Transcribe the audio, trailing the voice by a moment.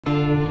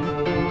Welcome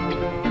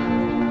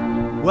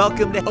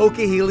to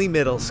Okeeheelee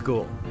Middle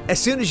School. As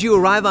soon as you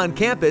arrive on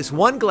campus,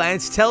 one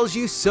glance tells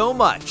you so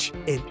much.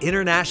 An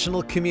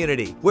international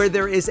community where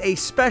there is a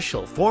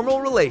special formal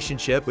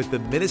relationship with the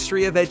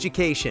Ministry of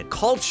Education,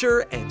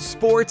 Culture and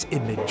Sports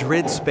in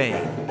Madrid,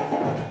 Spain.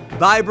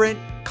 Vibrant,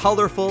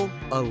 colorful,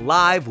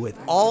 alive with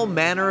all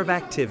manner of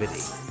activity.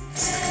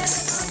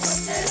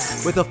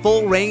 With a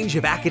full range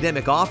of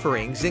academic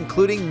offerings,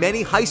 including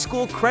many high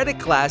school credit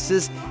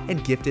classes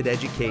and gifted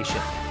education.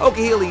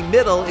 Okeeheelee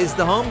Middle is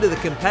the home to the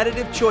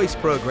Competitive Choice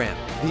Program,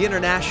 the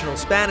International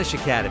Spanish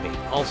Academy,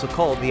 also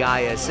called the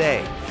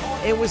ISA,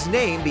 and was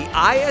named the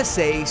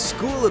ISA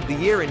School of the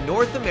Year in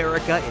North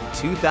America in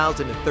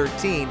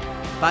 2013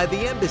 by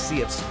the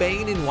Embassy of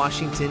Spain in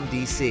Washington,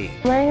 D.C.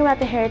 Learning about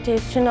the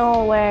heritage, to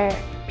know where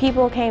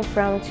people came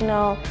from, to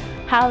know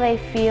how they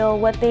feel,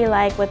 what they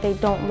like, what they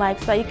don't like,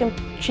 so that you can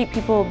treat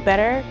people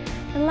better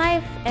in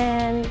life.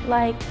 And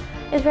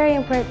it's very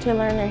important to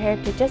learn their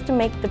heritage just to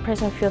make the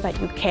person feel that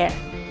you care.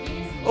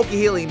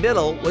 Okeeheelee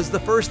Middle was the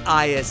first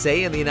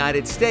ISA in the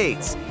United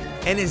States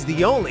and is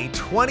the only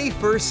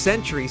 21st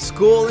century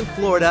school in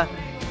Florida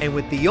and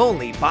with the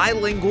only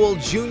bilingual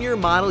junior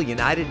model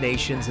United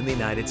Nations in the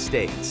United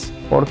States.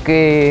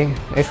 Porque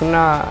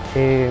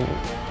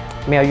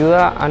me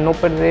ayuda a no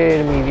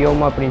perder mi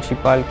idioma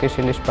principal, que es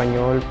el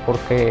español,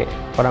 porque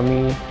para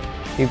mí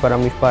y para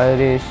mis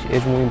padres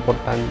es muy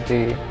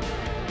importante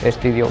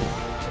este idioma.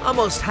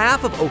 Almost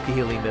half of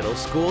Okeeheelee Middle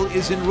School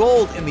is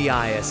enrolled in the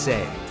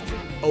ISA,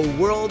 a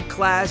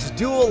world-class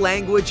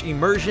dual-language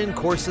immersion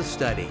course of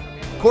study.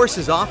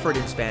 Courses offered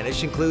in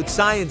Spanish include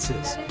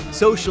sciences,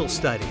 social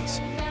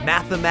studies,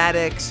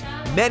 mathematics,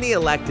 many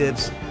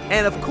electives,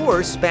 and of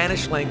course,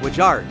 Spanish language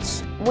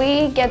arts.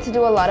 We get to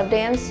do a lot of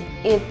dance.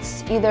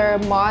 It's either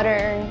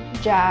modern,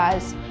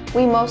 jazz.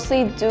 We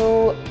mostly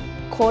do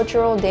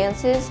cultural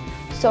dances,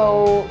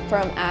 so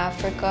from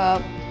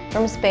Africa,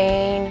 from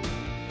Spain,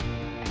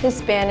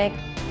 Hispanic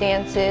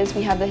dances.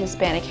 We have the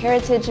Hispanic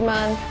Heritage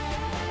Month,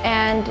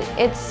 and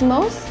it's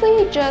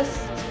mostly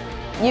just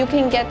you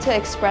can get to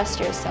express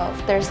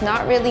yourself. There's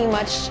not really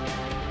much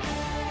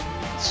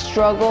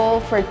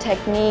struggle for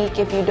technique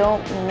if you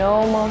don't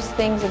know most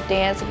things of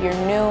dance, if you're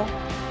new.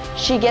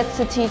 She gets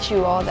to teach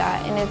you all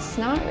that, and it's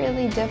not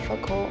really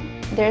difficult.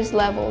 There's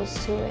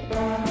levels to it.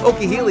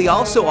 Okeeheelee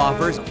also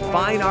offers a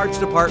fine arts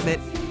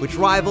department which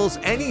rivals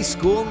any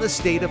school in the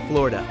state of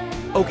Florida.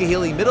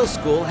 Okeeheelee Middle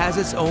School has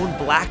its own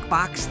black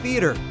box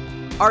theater,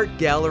 art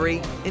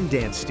gallery, and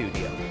dance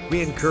studio.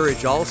 We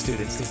encourage all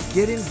students to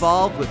get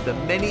involved with the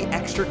many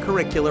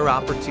extracurricular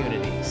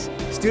opportunities.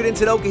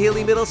 Students at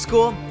Okeeheelee Middle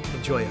School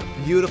enjoy a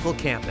beautiful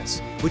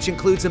campus, which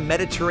includes a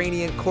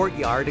Mediterranean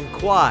courtyard and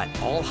quad,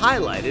 all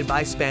highlighted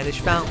by Spanish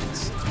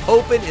fountains.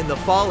 Opened in the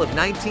fall of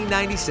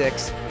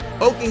 1996,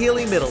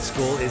 Okeeheelee Middle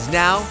School is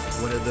now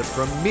one of the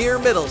premier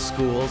middle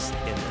schools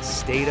in the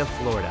state of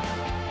Florida.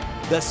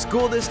 The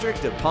School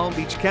District of Palm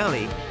Beach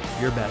County,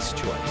 your best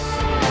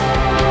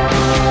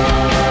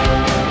choice.